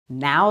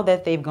Now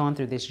that they've gone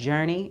through this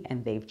journey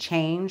and they've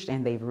changed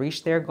and they've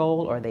reached their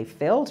goal or they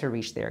failed to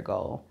reach their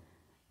goal,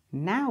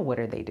 now what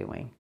are they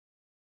doing?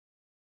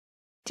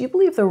 Do you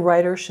believe the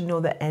writer should know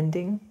the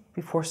ending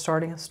before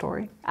starting a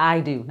story?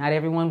 I do. Not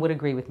everyone would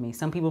agree with me.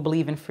 Some people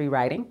believe in free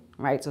writing,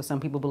 right? So some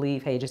people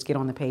believe, hey, just get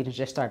on the page and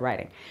just start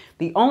writing.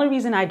 The only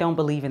reason I don't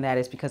believe in that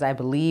is because I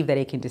believe that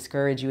it can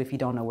discourage you if you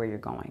don't know where you're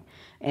going.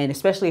 And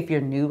especially if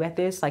you're new at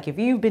this, like if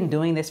you've been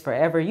doing this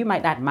forever, you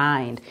might not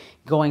mind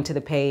going to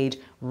the page,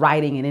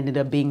 writing, and ended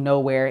up being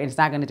nowhere, and it's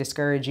not going to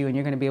discourage you and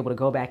you're going to be able to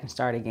go back and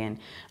start again.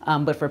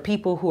 But for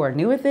people who are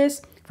new at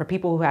this, for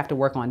people who have to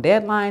work on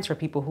deadlines, for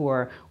people who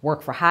are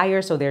work for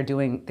hire, so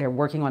they're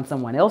working on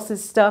someone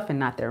else's stuff and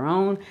not their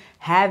own,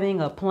 having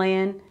a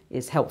plan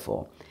is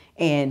helpful.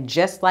 And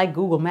just like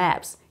Google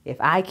Maps, if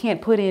I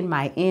can't put in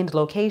my end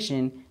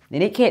location,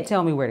 then it can't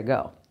tell me where to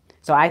go.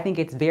 So I think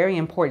it's very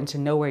important to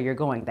know where you're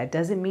going. That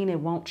doesn't mean it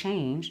won't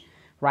change,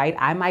 right?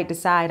 I might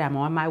decide I'm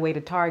on my way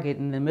to Target,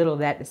 and in the middle of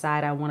that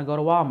decide I want to go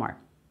to Walmart,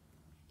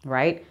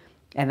 right?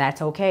 And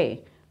that's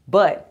okay.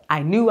 But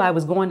I knew I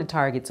was going to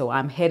Target, so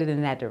I'm headed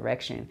in that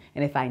direction.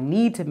 And if I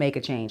need to make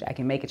a change, I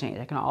can make a change.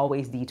 I can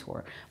always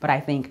detour. But I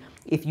think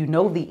if you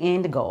know the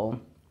end goal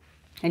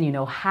and you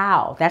know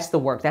how, that's the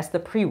work, that's the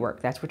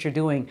pre-work, that's what you're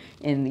doing.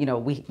 And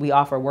we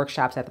offer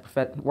workshops at the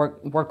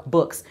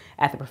workbooks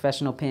at the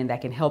Professional Pen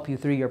that can help you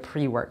through your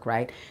pre-work,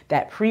 right?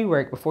 That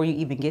pre-work before you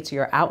even get to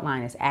your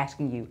outline is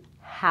asking you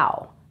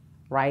how,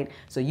 right?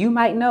 So you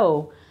might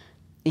know,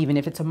 even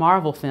if it's a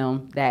Marvel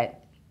film,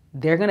 that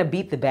they're gonna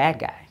beat the bad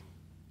guy.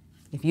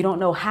 If you don't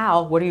know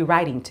how, what are you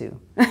writing to,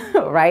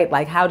 right?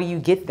 Like, how do you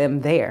get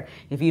them there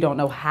if you don't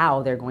know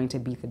how they're going to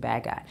beat the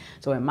bad guy?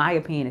 So in my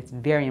opinion, it's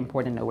very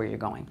important to know where you're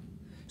going.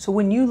 So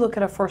when you look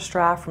at a first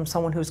draft from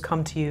someone who's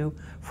come to you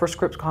for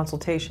script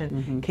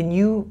consultation, can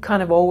you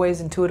kind of always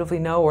intuitively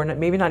know, or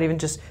maybe not even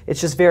just, it's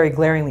just very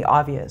glaringly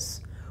obvious,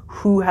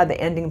 who had the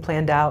ending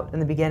planned out in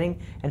the beginning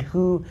and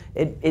who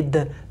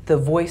the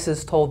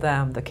voices told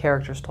them, the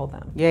characters told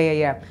them?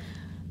 Yeah.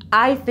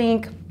 I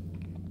think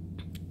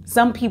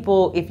some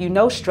people, if you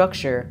know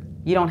structure,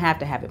 you don't have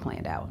to have it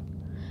planned out.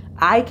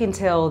 I can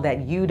tell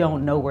that you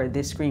don't know where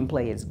this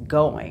screenplay is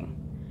going.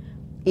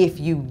 If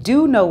you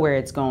do know where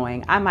it's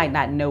going, I might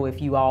not know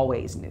if you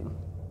always knew.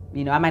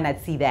 I might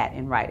not see that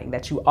in writing,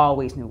 that you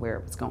always knew where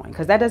it was going,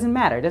 because that doesn't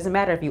matter. It doesn't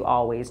matter if you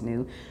always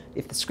knew.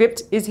 If the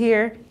script is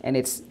here and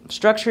it's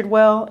structured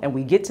well and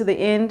we get to the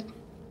end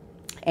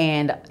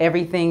and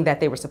everything that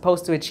they were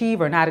supposed to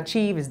achieve or not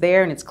achieve is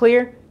there and it's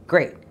clear,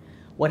 great.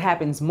 What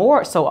happens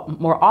more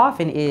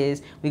often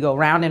is we go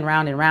round and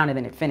round and round and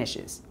then it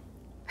finishes,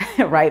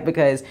 right?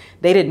 Because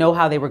they didn't know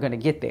how they were going to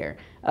get there.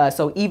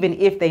 So even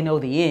if they know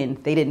the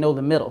end, they didn't know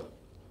the middle,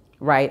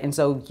 right? And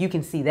so you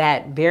can see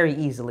that very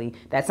easily,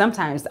 that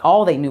sometimes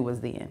all they knew was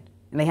the end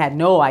and they had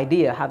no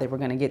idea how they were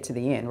going to get to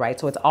the end, right?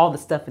 So it's all the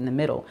stuff in the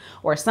middle.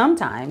 Or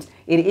sometimes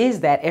it is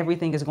that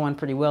everything is going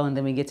pretty well and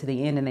then we get to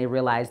the end and they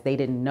realize they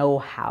didn't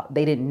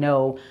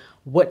know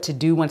what to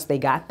do once they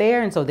got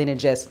there. And so then it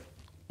just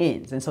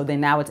ends. And so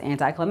then now it's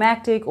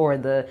anticlimactic, or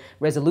the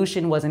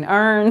resolution wasn't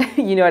earned,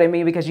 you know what I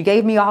mean? Because you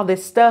gave me all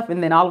this stuff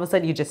and then all of a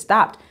sudden you just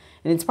stopped.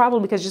 And it's probably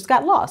because you just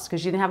got lost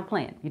because you didn't have a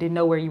plan. You didn't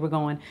know where you were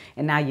going.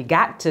 And now you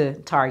got to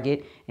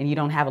Target and you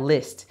don't have a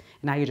list.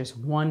 And now you're just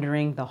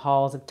wandering the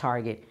halls of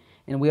Target.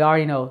 And we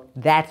already know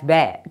that's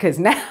bad, because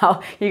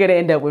now you're going to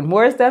end up with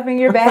more stuff in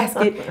your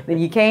basket than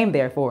you came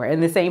there for.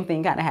 And the same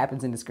thing kind of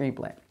happens in the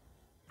screenplay.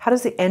 How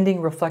does the ending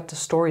reflect a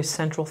story's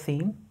central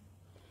theme?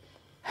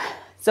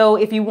 So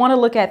if you want to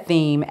look at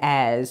theme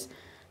as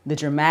the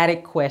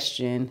dramatic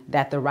question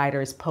that the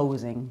writer is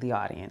posing the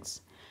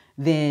audience,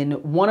 then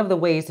one of the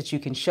ways that you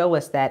can show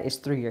us that is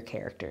through your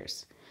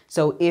characters.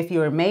 So if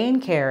your main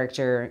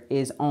character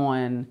is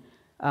on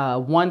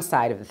one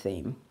side of the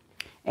theme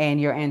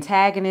and your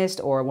antagonist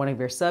or one of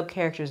your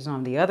sub-characters is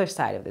on the other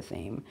side of the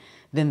theme,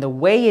 then the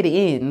way it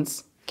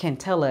ends can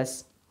tell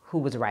us who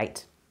was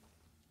right,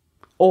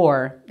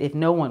 or if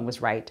no one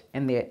was right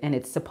and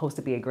it's supposed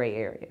to be a gray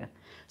area.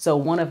 So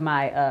one of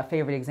my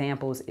favorite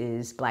examples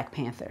is Black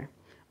Panther,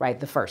 right?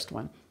 The first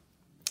one.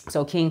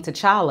 So King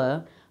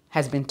T'Challa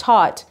has been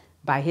taught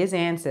by his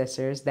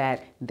ancestors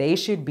that they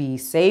should be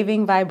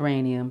saving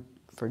vibranium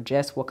for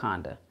just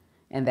Wakanda,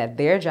 and that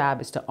their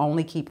job is to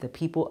only keep the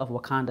people of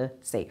Wakanda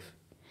safe.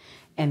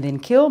 And then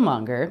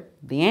Killmonger,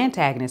 the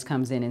antagonist,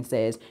 comes in and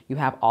says, you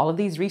have all of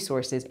these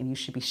resources and you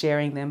should be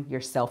sharing them.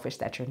 You're selfish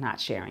that you're not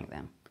sharing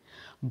them.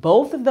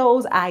 Both of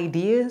those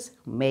ideas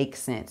make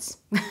sense,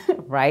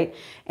 right?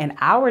 And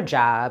our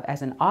job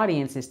as an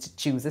audience is to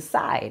choose a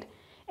side.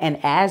 And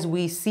as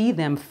we see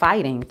them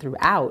fighting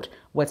throughout,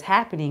 what's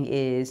happening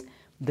is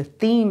the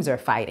themes are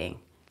fighting.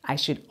 I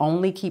should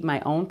only keep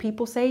my own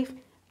people safe.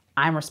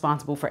 I'm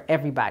responsible for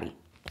everybody.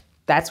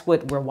 That's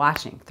what we're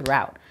watching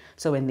throughout.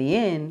 So in the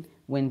end,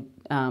 when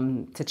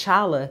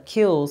T'Challa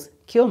kills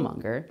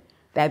Killmonger,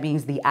 that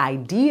means the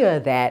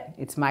idea that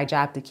it's my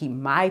job to keep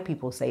my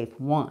people safe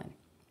won.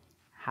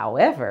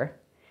 However,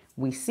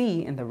 we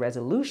see in the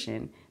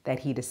resolution that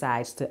he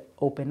decides to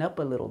open up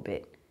a little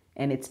bit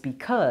And it's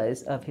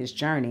because of his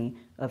journey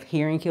of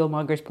hearing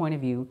Killmonger's point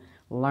of view,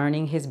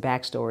 learning his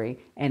backstory,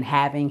 and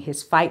having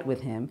his fight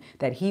with him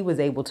that he was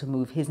able to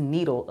move his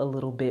needle a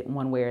little bit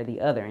one way or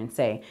the other and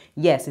say,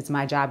 yes, it's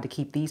my job to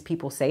keep these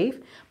people safe,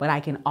 but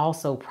I can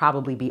also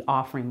probably be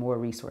offering more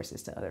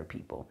resources to other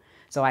people.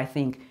 So I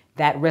think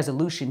that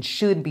resolution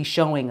should be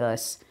showing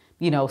us,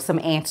 some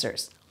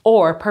answers,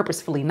 or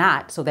purposefully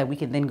not, so that we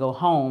can then go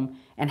home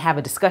and have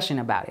a discussion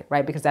about it,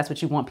 right? Because that's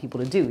what you want people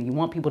to do. You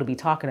want people to be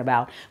talking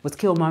about, was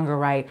Killmonger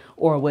right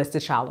or was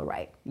T'Challa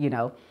right,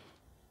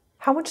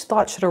 How much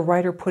thought should a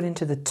writer put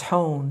into the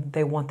tone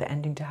they want the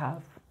ending to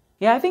have?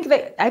 Yeah,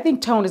 I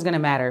think tone is going to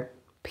matter,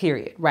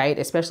 period, right?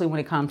 Especially when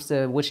it comes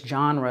to which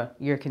genre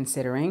you're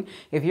considering.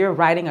 If you're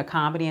writing a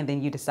comedy and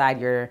then you decide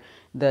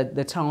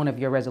the tone of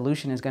your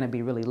resolution is going to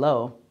be really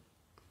low,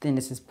 then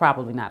this is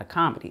probably not a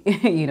comedy.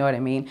 You know what I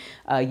mean?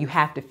 You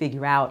have to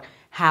figure out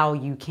how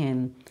you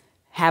can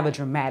have a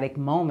dramatic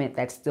moment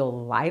that's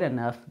still light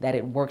enough that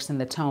it works in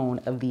the tone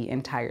of the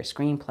entire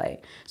screenplay.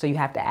 So you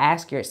have to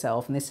ask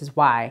yourself, and this is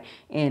why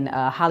in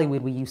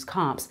Hollywood we use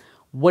comps,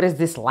 what is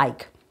this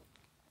like?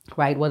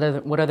 Right? What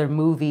other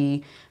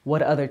movie,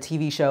 what other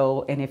TV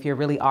show, and if you're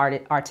really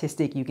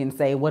artistic, you can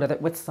say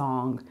what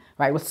song,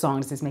 right? What song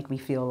does this make me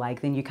feel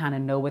like? Then you kind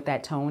of know what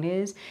that tone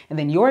is, and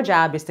then your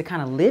job is to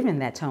kind of live in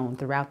that tone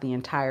throughout the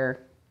entire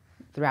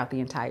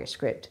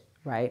script,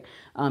 right?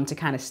 To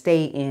kind of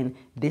stay in,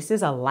 this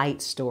is a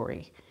light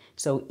story.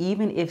 So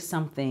even if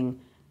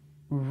something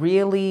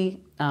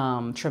really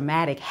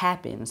traumatic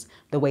happens,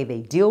 the way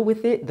they deal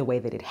with it, the way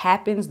that it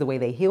happens, the way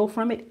they heal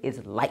from it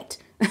is light,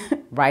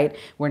 right?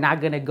 We're not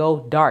going to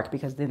go dark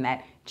because then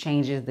that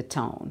changes the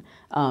tone.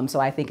 So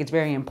I think it's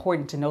very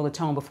important to know the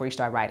tone before you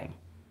start writing.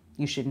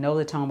 You should know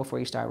the tone before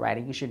you start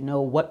writing. You should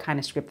know what kind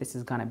of script this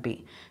is going to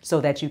be so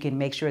that you can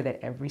make sure that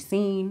every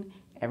scene,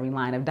 every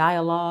line of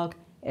dialogue,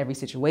 every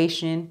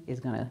situation is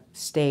going to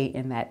stay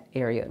in that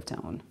area of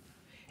tone.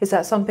 Is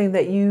that something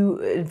that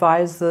you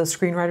advise the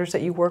screenwriters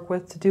that you work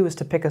with to do, is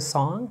to pick a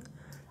song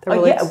that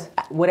relates?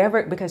 Yeah,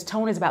 whatever, because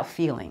tone is about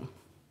feeling.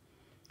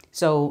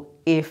 So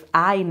if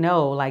I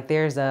know, like,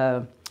 there's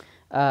a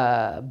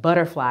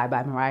Butterfly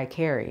by Mariah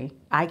Carey,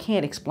 I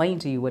can't explain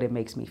to you what it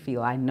makes me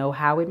feel. I know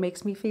how it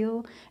makes me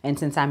feel. And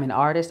since I'm an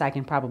artist, I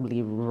can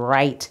probably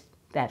write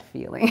that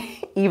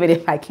feeling, even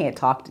if I can't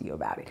talk to you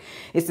about it.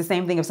 It's the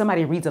same thing if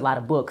somebody reads a lot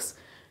of books,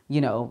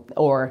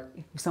 or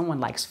if someone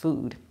likes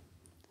food.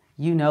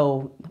 You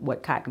know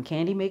what cotton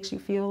candy makes you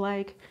feel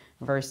like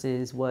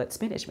versus what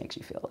spinach makes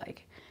you feel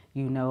like.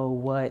 You know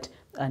what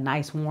a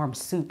nice warm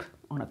soup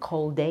on a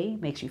cold day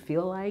makes you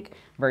feel like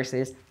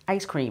versus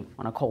ice cream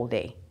on a cold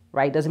day,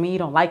 right? Doesn't mean you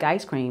don't like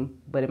ice cream,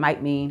 but it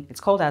might mean it's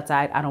cold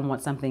outside. I don't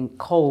want something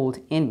cold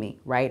in me,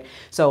 right?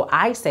 So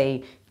I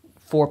say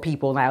for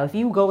people now, if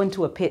you go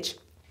into a pitch,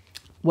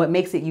 what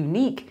makes it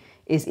unique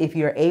is if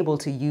you're able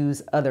to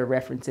use other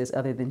references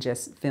other than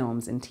just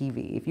films and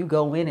TV. If you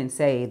go in and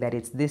say that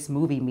it's this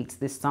movie meets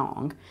this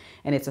song,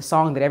 and it's a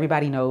song that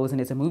everybody knows, and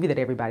it's a movie that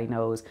everybody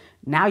knows,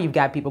 now you've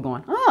got people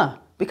going,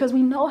 because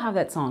we know how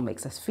that song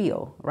makes us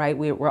feel, right?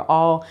 We're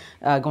all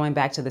going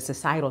back to the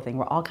societal thing.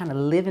 We're all kind of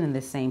living in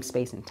the same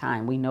space and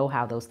time. We know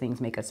how those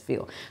things make us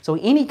feel. So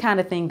any kind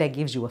of thing that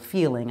gives you a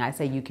feeling, I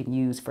say you can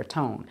use for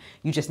tone.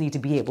 You just need to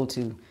be able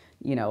to,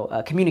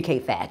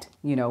 communicate that,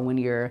 when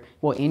you're,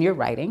 in your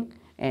writing,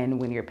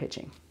 and when you're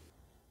pitching.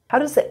 How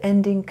does the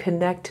ending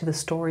connect to the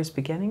story's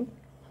beginning?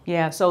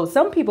 Yeah, so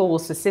some people will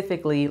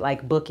specifically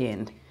like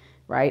bookend,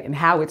 right? And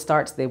how it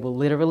starts, they will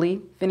literally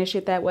finish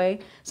it that way.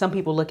 Some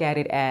people look at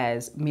it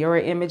as mirror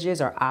images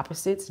or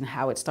opposites, and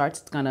how it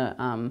starts, it's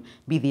gonna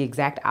be the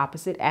exact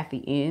opposite at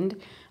the end.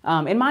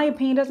 In my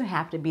opinion, it doesn't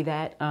have to be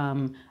that.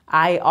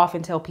 I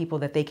often tell people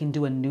that they can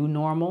do a new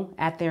normal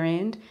at their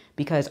end,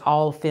 because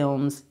all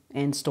films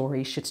and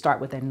stories should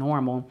start with a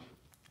normal.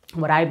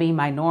 What I mean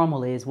by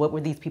normal is, what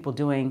were these people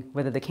doing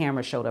whether the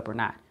camera showed up or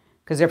not?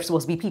 Because they're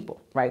supposed to be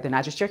people, right? They're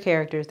not just your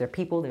characters, they're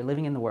people, they're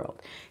living in the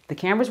world. If the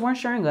cameras weren't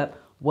showing up,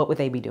 what would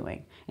they be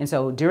doing? And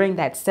so during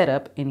that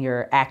setup in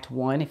your act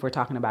one, if we're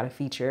talking about a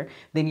feature,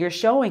 then you're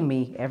showing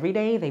me every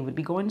day they would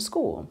be going to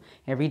school.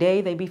 Every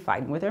day they'd be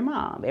fighting with their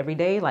mom. Every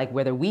day, like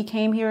whether we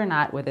came here or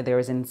not, whether there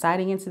was an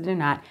inciting incident or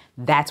not,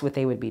 that's what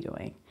they would be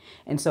doing.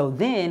 And so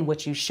then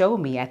what you show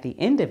me at the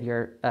end of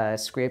your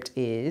script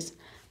is,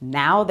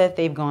 now that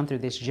they've gone through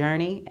this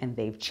journey and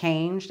they've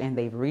changed and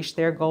they've reached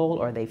their goal,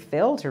 or they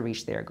failed to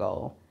reach their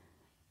goal,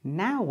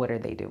 now what are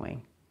they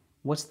doing?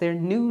 What's their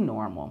new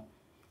normal?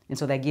 And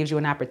so that gives you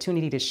an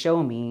opportunity to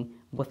show me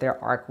what their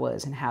arc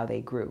was and how they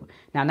grew.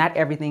 Now, not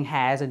everything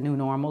has a new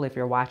normal. If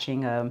you're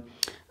watching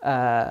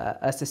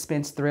a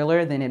suspense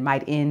thriller, then it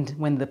might end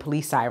when the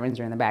police sirens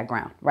are in the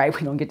background, right?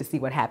 We don't get to see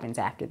what happens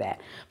after that.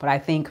 But I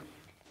think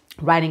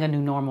writing a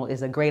new normal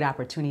is a great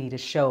opportunity to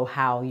show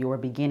how your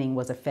beginning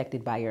was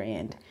affected by your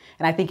end.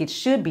 And I think it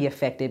should be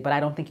affected, but I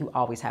don't think you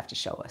always have to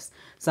show us.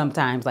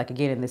 Sometimes, like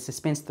again, in this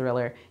suspense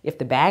thriller, if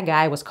the bad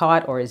guy was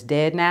caught or is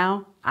dead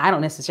now, I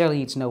don't necessarily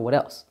need to know what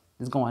else.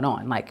 is going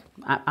on. Like,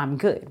 I'm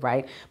good,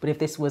 right? But if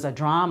this was a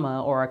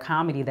drama or a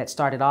comedy that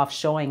started off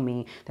showing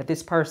me that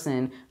this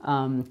person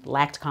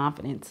lacked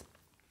confidence,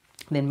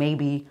 then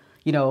maybe,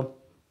 you know,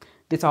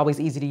 it's always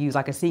easy to use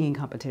like a singing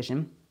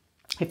competition.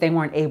 If they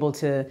weren't able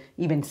to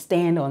even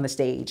stand on the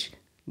stage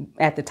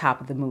at the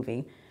top of the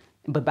movie,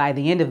 but by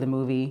the end of the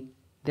movie,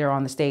 they're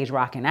on the stage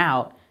rocking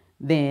out,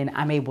 then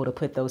I'm able to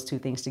put those two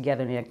things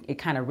together. And it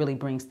kind of really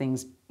brings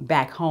things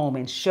back home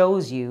and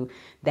shows you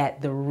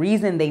that the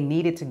reason they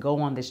needed to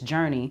go on this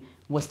journey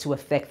was to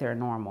affect their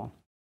normal.